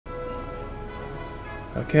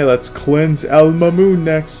Okay, let's cleanse El Mamoon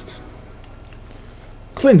next.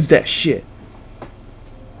 Cleanse that shit.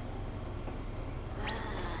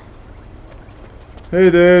 Hey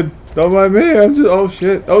dude, don't mind me, I'm just,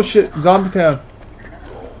 oh shit, Zombie Town.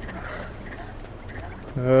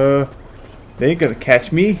 They ain't gonna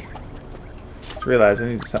catch me. Just realized I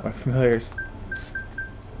need to stop my familiars.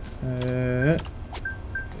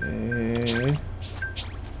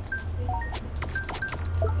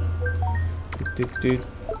 Dude.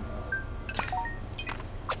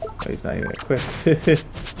 Oh, he's not even equipped.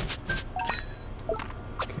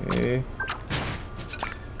 Okay.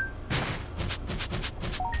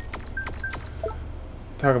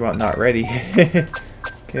 Talk about not ready.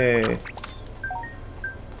 Okay.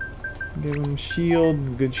 Give him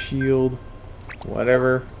shield, good shield.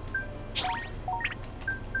 Whatever.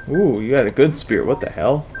 Ooh, you got a good spear. What the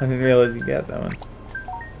hell? I didn't realize you got that one.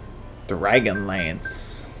 Dragon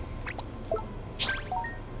Lance.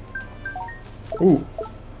 Ooh.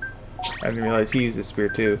 I didn't realize he used a spear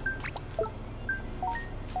too.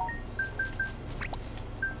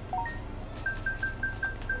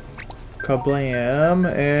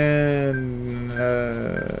 Kablam and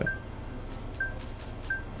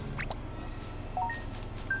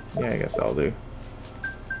yeah, I guess I'll do.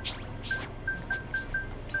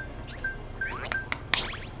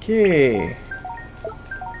 Okay.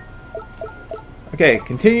 Okay,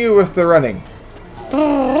 continue with the running. We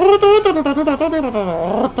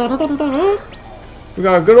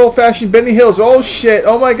got a good old-fashioned Benny Hills. Oh shit!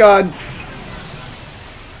 Oh my god!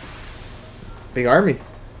 Big army.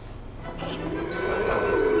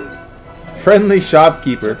 Friendly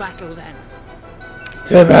shopkeeper. To battle then.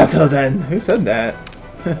 To battle then. Who said that?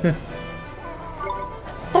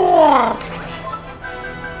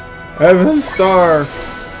 Heaven Star.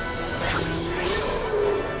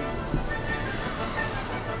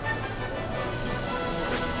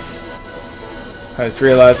 I just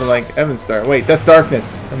realized I'm like, Heaven Star. Wait, that's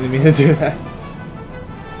darkness. I didn't mean to do that.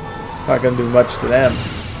 It's not gonna do much to them.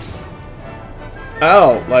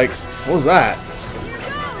 Oh, like, what was that?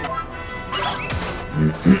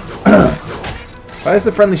 Why is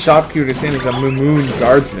the friendly shopkeeper saying there's a Moon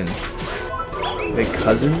Guardsman? Are they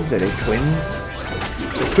cousins? Are they twins?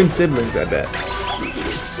 They're twin siblings, I bet.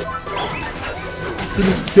 He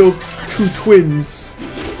just killed 2 twins.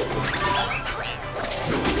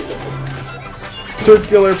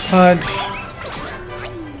 Circular punch.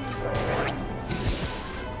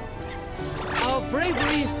 Our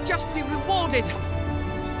bravery is justly rewarded.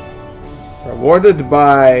 Rewarded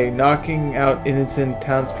by knocking out innocent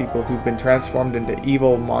townspeople who've been transformed into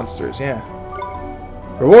evil monsters. Yeah.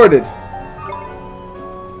 Rewarded.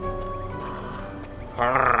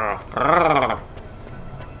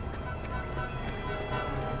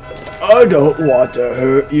 I don't want to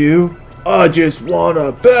hurt you. I just want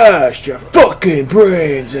to bash your fucking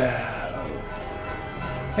brains out.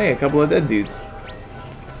 Hey, a couple of dead dudes.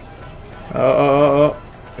 A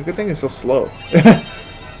good thing it's so slow.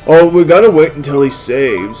 Oh, we gotta wait until he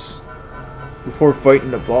saves before fighting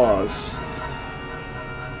the boss.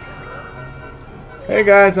 Hey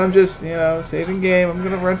guys, I'm just, you know, saving game. I'm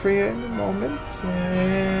gonna run for you in a moment.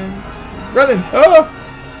 And running! Oh!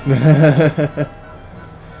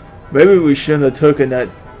 Maybe we shouldn't have taken that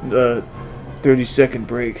 30-second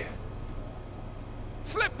break.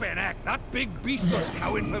 Flippin' heck, that big beast was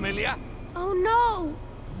cowing familiar. Oh no!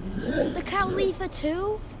 The cow leafer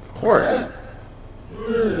too? Of course.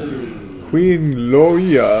 Queen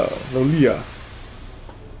Lowlah.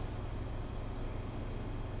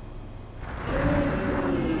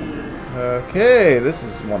 Okay, this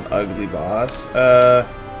is one ugly boss.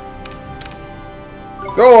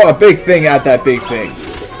 Throw a big thing at that big thing.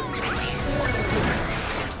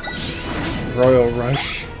 Royal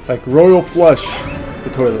Rush. Like Royal Flush the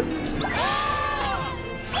toilet.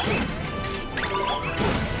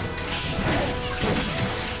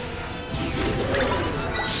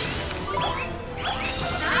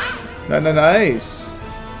 Nice.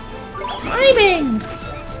 Timing!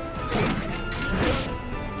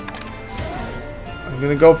 I'm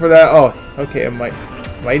gonna go for that. Oh, okay,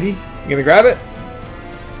 Mighty? You gonna grab it?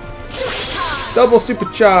 Double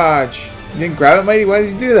supercharge! You didn't grab it, Mighty? Why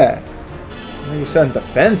did you do that? I know you said in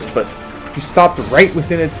defense, but you stopped right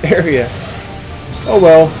within its area. Oh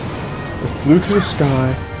well. It flew to the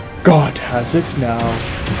sky. God has it now.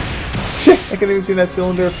 Shit, I can't even see that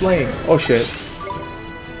cylinder of flame. Oh shit.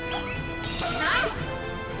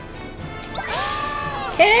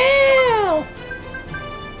 Kill!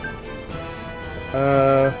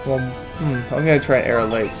 Well, I'm gonna try an arrow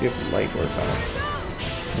light, see if the light works on it.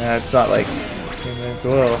 Nah, it's not like... It's a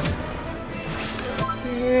little...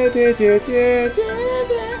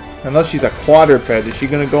 Unless she's a quadruped, is she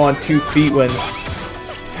gonna go on 2 feet when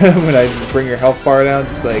when I bring her health bar down?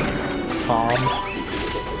 Just like calm.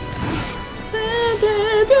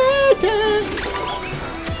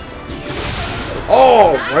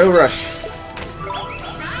 Oh, Royal Rush.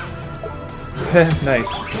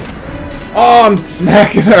 Nice. Oh, I'm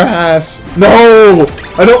smacking her ass. No,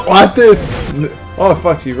 I don't want this. Oh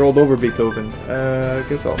fuck, she rolled over Beethoven. I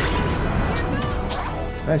guess I'll...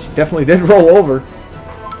 Yeah, she definitely did roll over.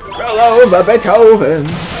 Roll over Beethoven.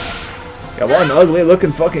 Got one ugly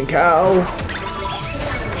looking fucking cow.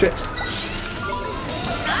 Shit.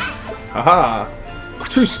 Haha.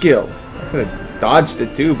 True skill. I could have dodged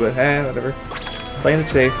it too, but whatever. Playing it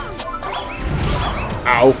safe.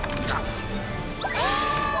 Ow.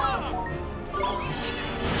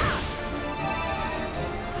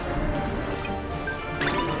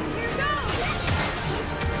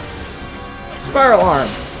 Spiral arm.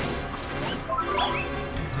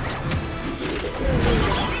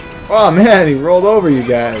 Oh man, he rolled over you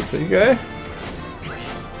guys. Are you okay?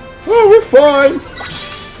 Oh, we're fine.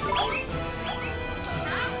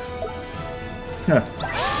 Huh.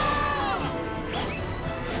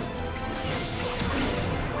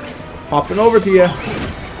 Hopping over to you.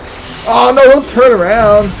 Oh no, don't turn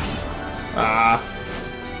around. Ah.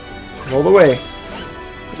 Rolled away.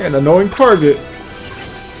 You're an annoying target.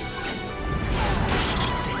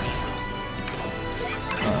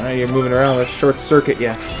 Alright, you're moving around. Let's short circuit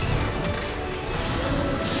ya.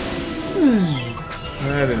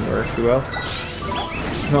 That didn't work too well.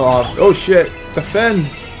 No, oh shit. Defend.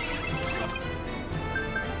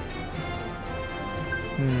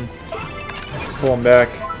 Pull him back.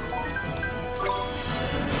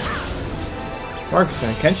 Marcus,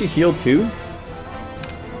 can't you heal too?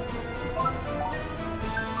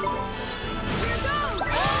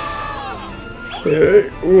 Hey,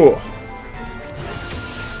 ooh.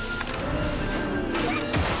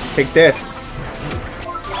 Take this.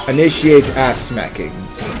 Initiate ass smacking.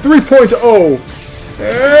 3.0.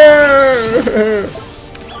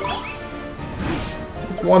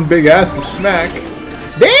 It's one big ass to smack.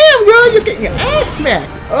 Damn, girl, you're getting your ass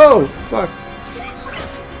smacked. Oh, fuck.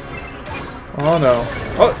 Oh no.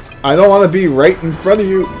 Oh, I don't want to be right in front of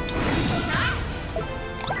you.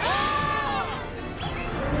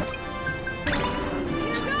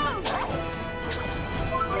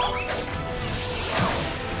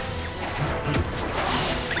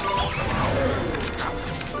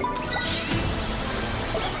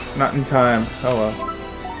 Not in time. Oh well.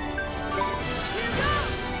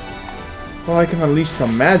 Well, I can unleash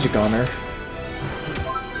some magic on her.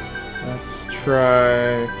 Let's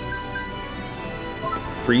try...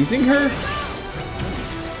 freezing her?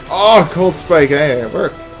 Oh, cold spike. Hey, it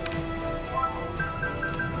worked.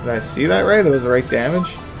 Did I see that right? It was the right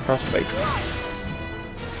damage? Cross spike.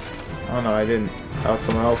 Oh no, I didn't. That was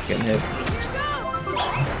someone else getting hit.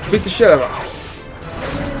 Beat the shit out of him.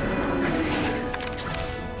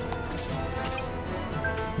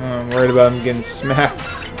 Oh, I'm worried about him getting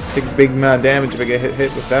smacked. Take a big amount of damage if I get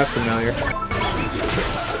hit with that familiar.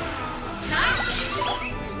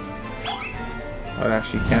 Oh, it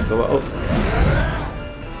actually cancel. Oh.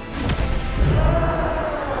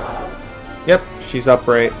 Yep, she's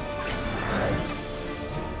upright.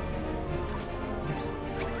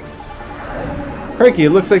 Crikey, it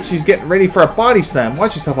looks like she's getting ready for a body slam.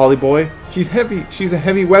 Watch yourself, Ollie boy. She's heavy. She's a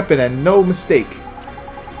heavy weapon and no mistake.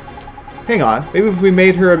 Hang on, maybe if we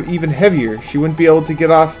made her even heavier, she wouldn't be able to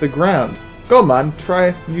get off the ground. Go on,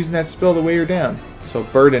 try using that spell to weigh her down. So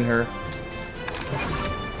burden her.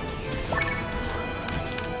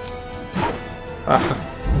 Ah,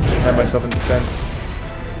 I had myself in defense.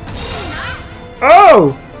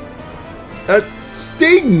 Oh! That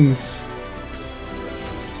stings!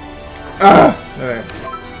 Ah! Alright.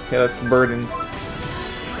 Okay, let's burden.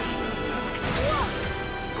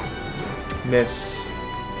 Miss.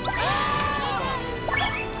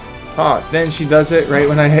 Oh, then she does it right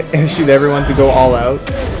when I shoot everyone to go all out.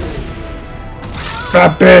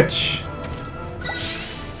 That bitch!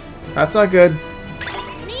 That's not good.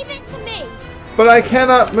 Leave it to me. But I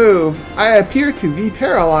cannot move. I appear to be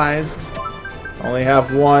paralyzed. Only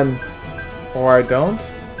have one. Or I don't.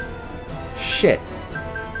 Shit.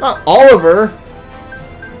 Not Oliver!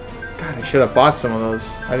 God, I should have bought some of those.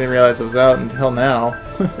 I didn't realize it was out until now.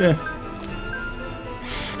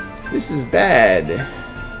 This is bad.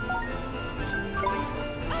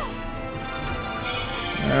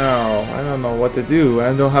 No, I don't know what to do.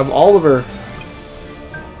 I don't have Oliver.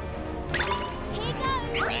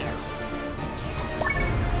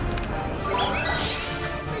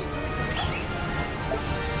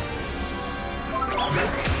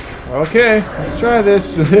 Okay, let's try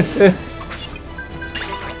this.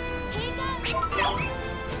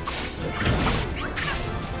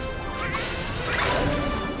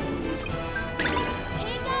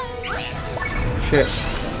 Shit.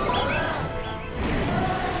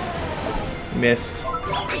 Missed.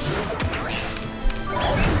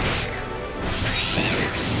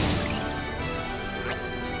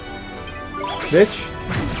 Bitch.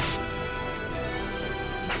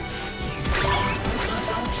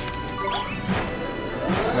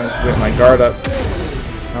 I'm gonna just get my guard up. I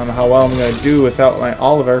don't know how well I'm gonna do without my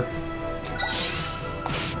Oliver.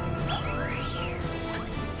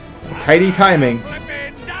 Tidy timing.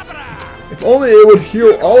 If only it would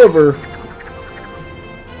heal Oliver.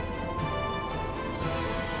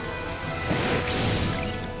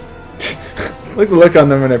 Look at the look on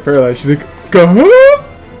them when they're paralyzed. She's like, go.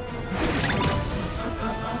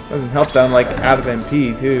 Doesn't help that I'm like out of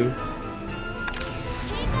MP too.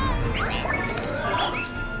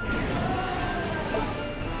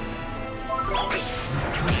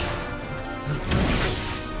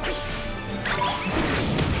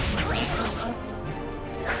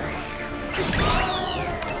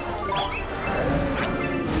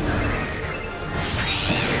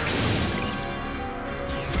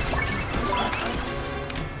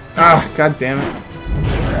 Ah, god damn it.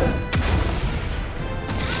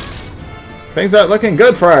 Things aren't looking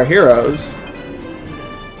good for our heroes.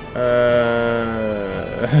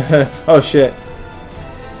 Oh shit.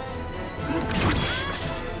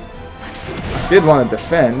 I did want to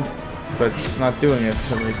defend, but it's not doing it for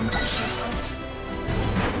some reason.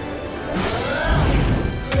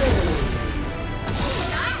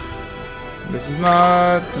 This is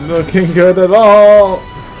not looking good at all.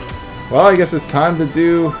 Well, I guess it's time to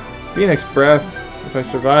do Phoenix Breath. If I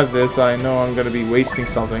survive this, I know I'm going to be wasting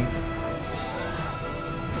something.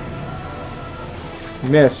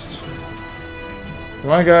 Missed.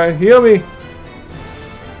 Come on, guy. Heal me.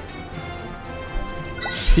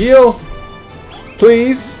 Heal.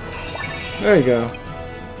 Please. There you go.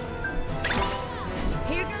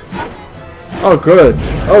 Here goes. Oh, good.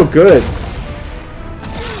 Oh, good.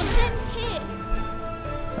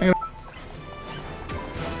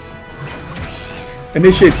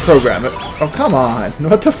 Initiate program. Oh, come on.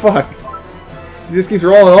 What the fuck? She just keeps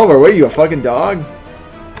rolling over. What are you, a fucking dog?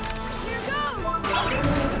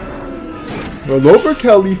 Roll over,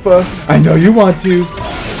 Khalifa. I know you want to.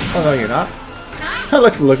 Oh, no, you're not. I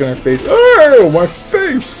like the look on her face. Oh, my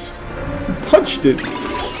face! You punched it.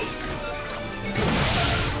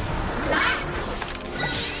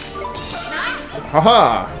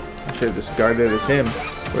 Haha! I should have discarded as him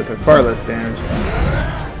with far less damage.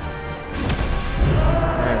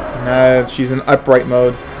 Nah, she's in upright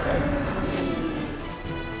mode.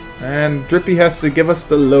 And Drippy has to give us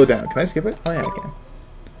the lowdown. Can I skip it? Oh yeah, I can.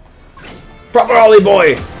 Proper Ollie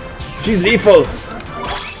boy! She's lethal!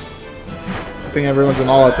 I think everyone's in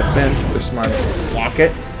all-out defense if they're smart enough to block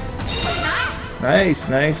it. Nice,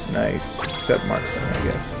 nice, nice. Except Markson, I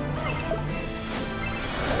guess.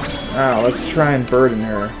 Now, let's try and burden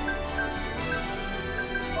her.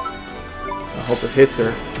 I hope it hits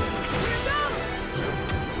her.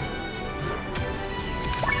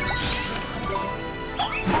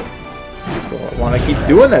 Still want to keep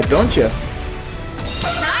doing that, don't you?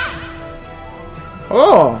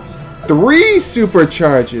 Oh! 3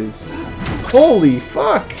 supercharges! Holy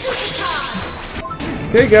fuck!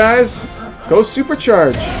 Okay, guys, go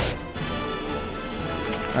supercharge.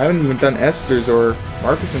 I haven't even done Esther's or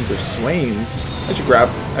Marcuson's or Swain's. I should grab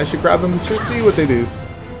them and see what they do.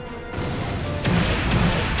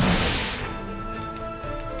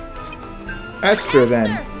 Esther,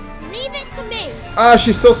 then. Leave it to me. Ah,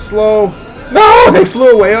 she's so slow. No, they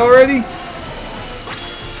flew away already.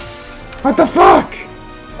 What the fuck?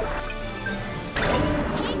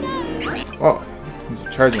 Oh, he's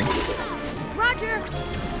charging. Roger.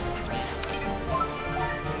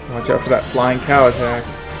 Watch out for that flying cow attack.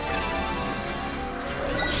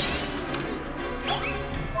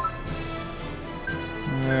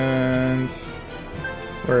 And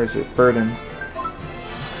where is it? Burden.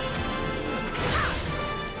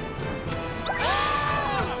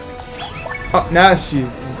 Oh, now she's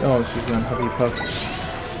on Huffy Puff.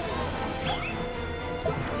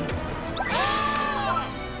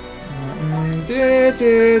 Need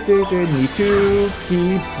to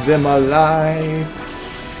keep them alive.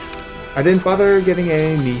 I didn't bother getting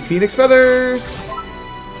any Phoenix Feathers.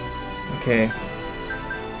 Okay.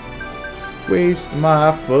 Waste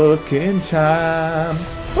my fucking time.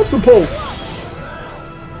 What's the pulse?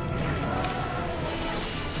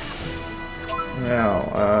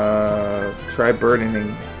 Now, try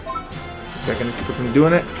burdening. Second to keep her from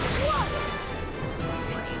doing it.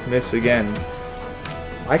 Miss again.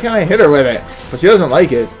 Why can't I hit her with it? But she doesn't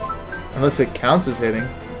like it. Unless it counts as hitting.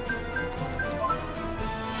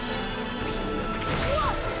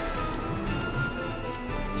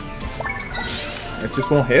 It just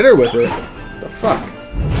won't hit her with it. The fuck?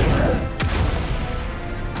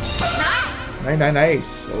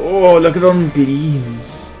 Nice. Oh, look at them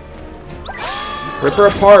gleams. Rip her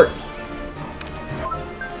apart.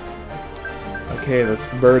 Okay, let's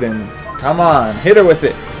burden. Come on, hit her with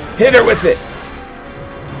it. Hit her with it.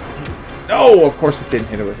 No, of course it didn't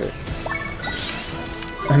hit her with it.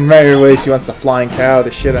 And right away she wants the flying cow, the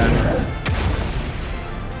shit out of it.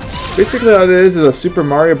 Basically what it is a Super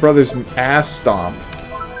Mario Brothers ass stomp.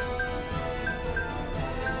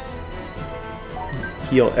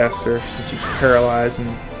 Heal Esther since she's paralyzed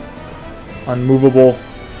and unmovable.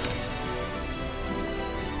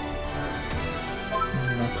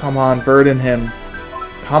 Oh, come on, burden him.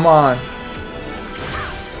 Come on.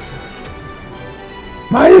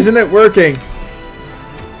 Why isn't it working?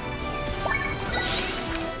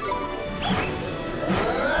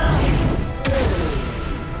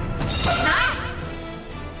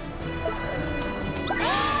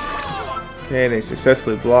 Okay, they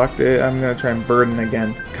successfully blocked it. I'm gonna try and burden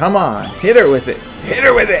again. Come on, hit her with it. Hit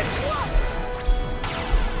her with it.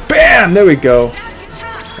 Bam! There we go.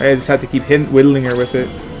 I just had to keep whittling her with it.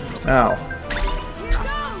 Ow.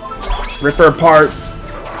 Rip her apart.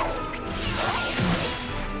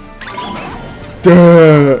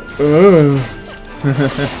 Duh.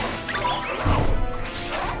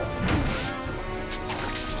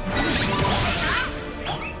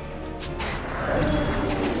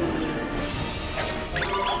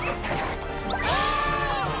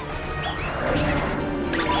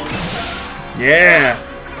 Yeah!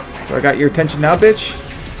 So I got your attention now, bitch?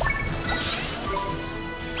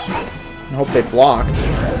 I hope they blocked.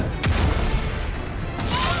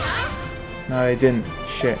 No, they didn't.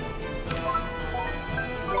 Shit.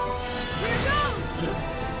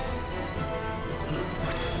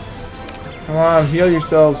 Come on, heal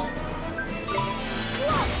yourselves.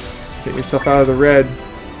 Get yourself out of the red.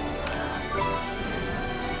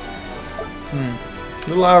 A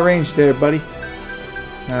little out of range there, buddy.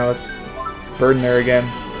 Now let's burden her again.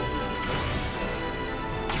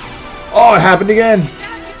 Oh, it happened again!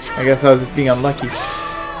 I guess I was just being unlucky.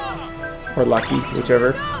 Or lucky,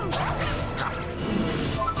 whichever.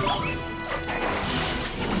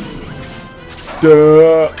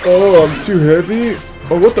 Duh! Oh, I'm too heavy!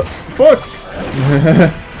 Oh, what the fuck?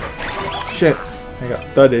 Shit, I got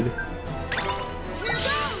thudded.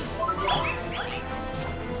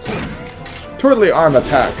 Totally arm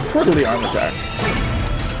attack. Totally arm attack.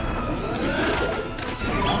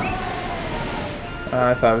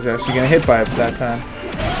 I thought I was actually gonna hit by it that time.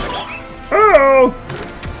 Oh!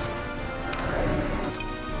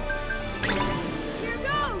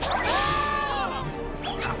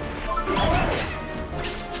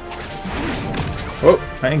 Oh,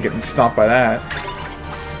 I ain't getting stomped by that.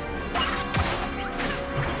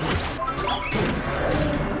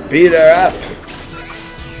 Beat her up!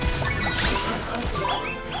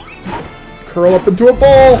 Curl up into a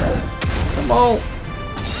ball! Come on!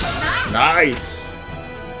 Nice!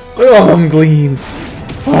 Look at all them gleams!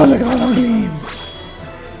 Oh, look at all them gleams!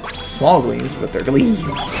 Small gleams, but they're gleams.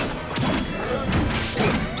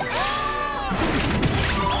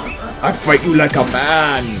 I fight you like a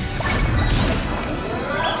man!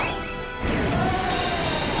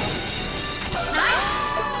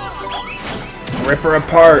 Rip her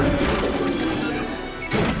apart!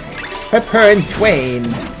 Rip her in twain!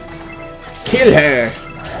 Kill her!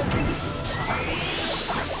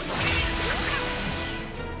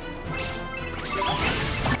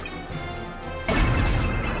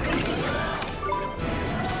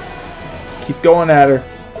 Just keep going at her.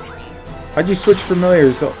 How'd you switch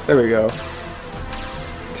familiars? Oh, there we go.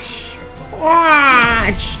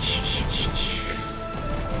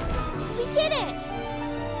 We did it!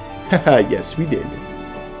 Haha, yes, we did.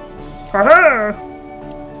 Haha!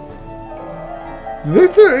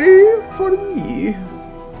 Victory for me.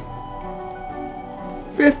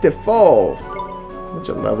 54. Bunch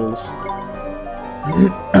of levels.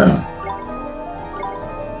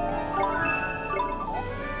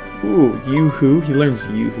 Ooh, yoo-hoo. He learns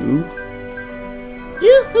yoo-hoo.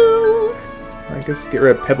 Yoo-hoo! I guess get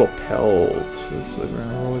rid of Pebble Pelt. Let's look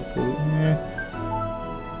around.